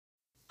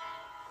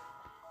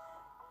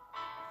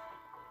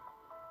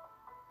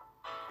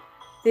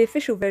The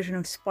official version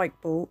of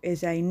Spikeball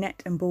is a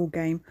net and ball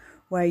game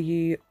where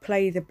you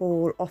play the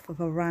ball off of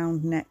a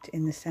round net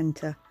in the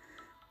centre,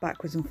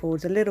 backwards and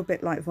forwards, a little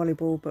bit like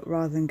volleyball, but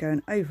rather than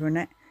going over a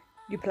net,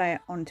 you play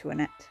it onto a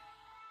net.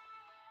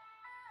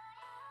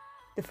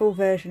 The full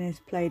version is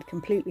played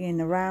completely in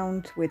the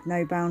round with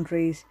no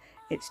boundaries.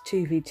 It's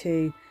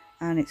 2v2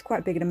 and it's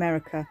quite big in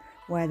America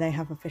where they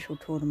have official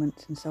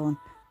tournaments and so on,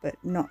 but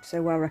not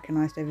so well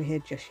recognised over here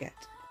just yet.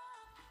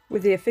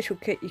 With the official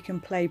kit you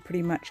can play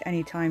pretty much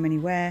anytime,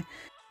 anywhere,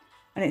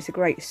 and it's a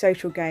great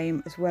social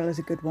game as well as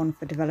a good one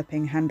for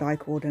developing hand-eye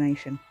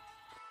coordination.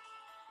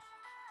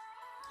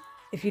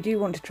 If you do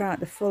want to try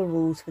out the full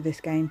rules for this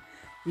game,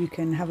 you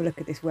can have a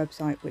look at this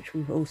website, which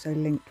we've also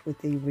linked with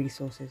the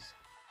resources.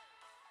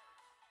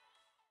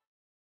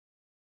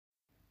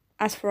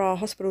 As for our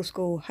hospital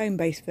school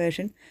home-based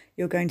version,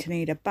 you're going to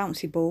need a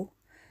bouncy ball,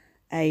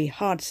 a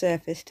hard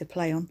surface to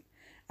play on,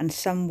 and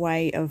some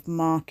way of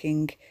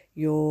marking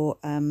your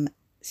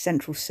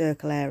central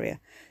circle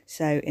area.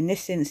 So in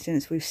this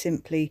instance, we've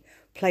simply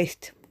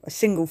placed a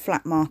single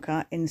flat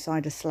marker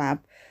inside a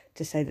slab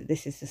to say that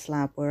this is the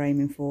slab we're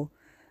aiming for.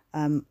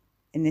 In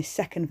this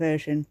second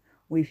version,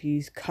 we've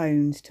used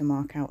cones to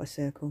mark out a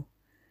circle,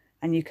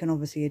 and you can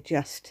obviously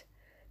adjust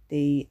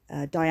the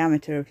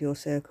diameter of your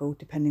circle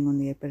depending on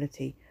the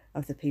ability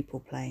of the people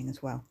playing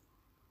as well.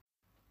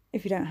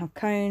 If you don't have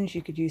cones,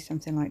 you could use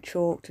something like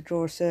chalk to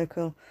draw a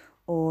circle,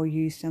 or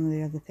use some of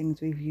the other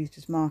things we've used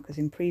as markers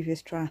in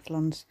previous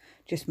triathlons.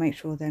 Just make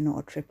sure they're not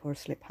a trip or a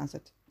slip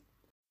hazard.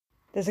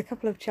 There's a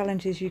couple of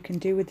challenges you can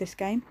do with this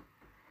game.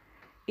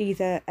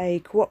 Either a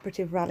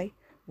cooperative rally,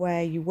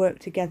 where you work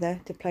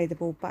together to play the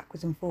ball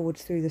backwards and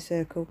forwards through the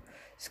circle,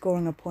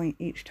 scoring a point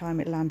each time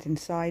it lands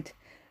inside,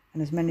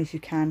 and as many as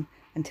you can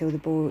until the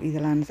ball either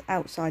lands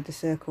outside the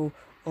circle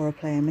or a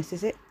player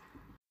misses it.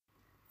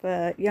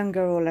 For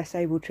younger or less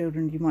able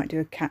children, you might do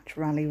a catch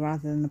rally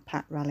rather than a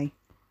pat rally.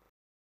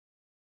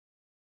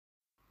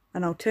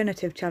 An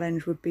alternative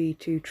challenge would be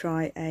to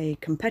try a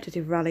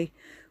competitive rally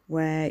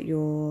where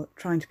you're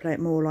trying to play it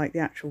more like the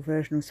actual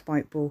version of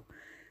Spikeball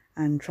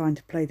and trying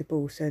to play the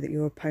ball so that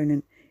your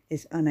opponent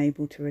is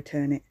unable to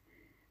return it,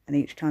 and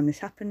each time this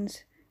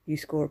happens you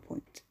score a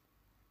point.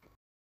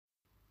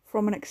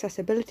 From an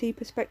accessibility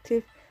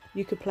perspective,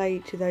 you could play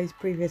each of those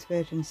previous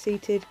versions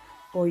seated,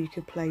 or you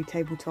could play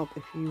tabletop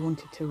if you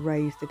wanted to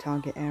raise the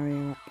target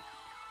area up.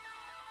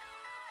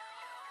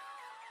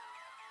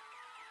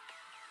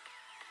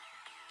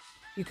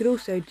 You could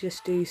also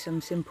just do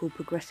some simple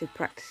progressive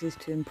practices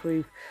to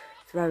improve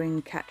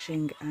throwing,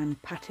 catching and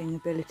patting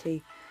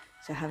ability,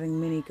 so having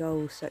mini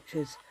goals such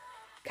as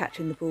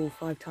catching the ball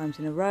 5 times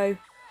in a row,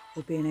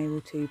 or being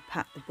able to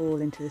pat the ball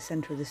into the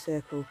centre of the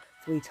circle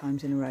 3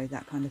 times in a row,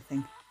 that kind of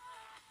thing.